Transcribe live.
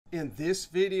In this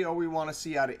video, we want to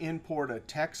see how to import a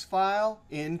text file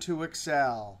into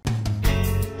Excel.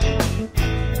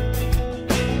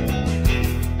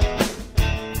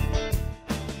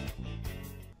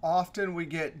 Often we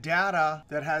get data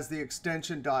that has the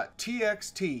extension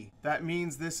 .txt. That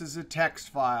means this is a text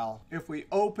file. If we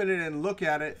open it and look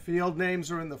at it, field names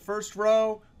are in the first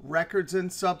row, records in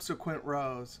subsequent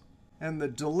rows. And the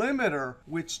delimiter,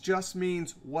 which just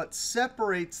means what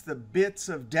separates the bits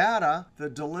of data, the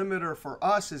delimiter for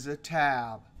us is a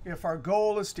tab. If our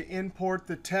goal is to import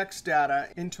the text data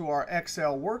into our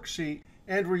Excel worksheet,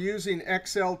 and we're using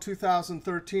Excel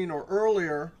 2013 or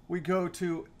earlier, we go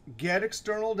to Get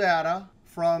External Data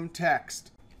from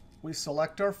Text. We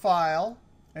select our file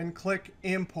and click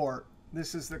Import.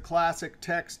 This is the classic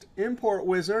text import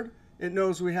wizard. It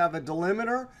knows we have a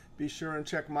delimiter. Be sure and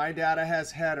check My Data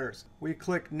has headers. We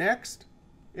click Next.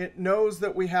 It knows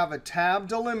that we have a tab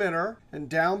delimiter. And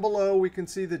down below, we can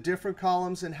see the different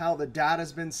columns and how the data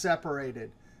has been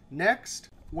separated. Next,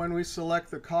 when we select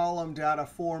the column Data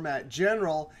Format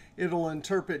General, it'll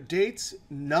interpret dates,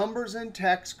 numbers, and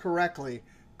text correctly.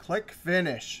 Click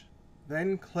Finish.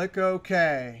 Then click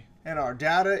OK. And our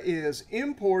data is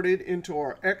imported into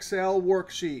our Excel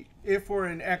worksheet. If we're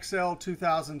in Excel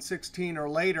 2016 or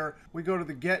later, we go to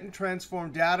the Get and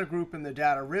Transform Data group in the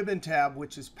Data Ribbon tab,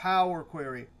 which is Power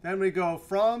Query. Then we go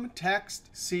from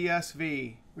Text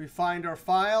CSV. We find our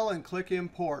file and click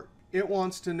Import. It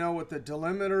wants to know what the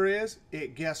delimiter is.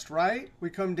 It guessed right. We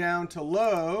come down to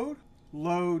Load,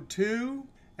 Load To,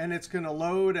 and it's going to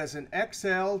load as an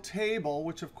Excel table,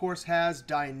 which of course has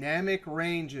dynamic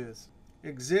ranges.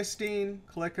 Existing,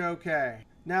 click OK.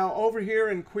 Now over here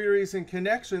in Queries and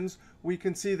Connections, we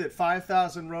can see that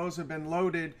 5,000 rows have been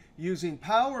loaded using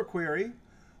Power Query.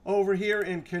 Over here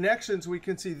in Connections, we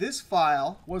can see this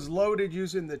file was loaded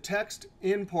using the Text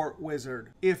Import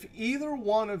Wizard. If either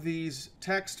one of these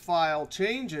text file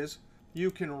changes,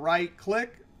 you can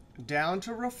right-click down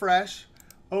to Refresh.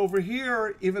 Over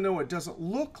here, even though it doesn't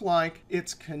look like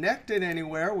it's connected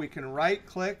anywhere, we can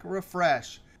right-click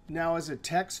Refresh. Now, as a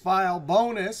text file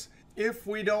bonus, if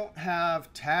we don't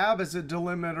have tab as a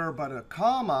delimiter but a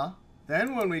comma,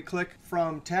 then when we click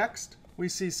From Text, we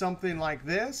see something like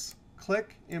this.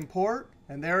 Click Import,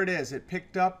 and there it is. It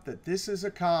picked up that this is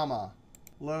a comma.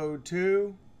 Load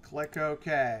To, click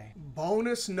OK.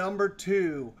 Bonus number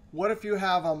 2. What if you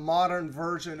have a modern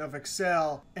version of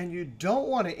Excel and you don't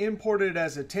want to import it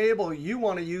as a table? You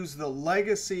want to use the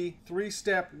legacy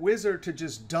 3-step wizard to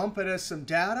just dump it as some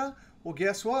data? Well,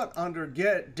 guess what? Under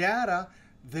Get Data,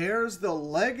 there's the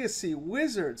legacy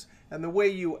wizards. And the way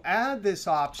you add this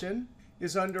option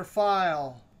is under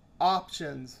File,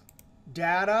 Options,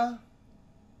 Data,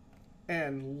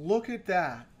 and look at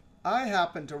that. I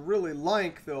happen to really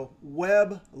like the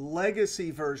Web Legacy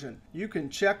version. You can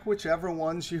check whichever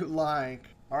ones you like.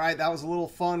 All right, that was a little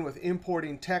fun with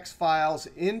importing text files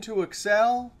into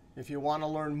Excel. If you want to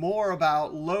learn more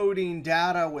about loading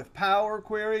data with Power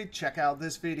Query, check out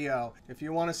this video. If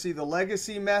you want to see the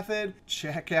legacy method,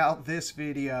 check out this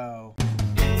video.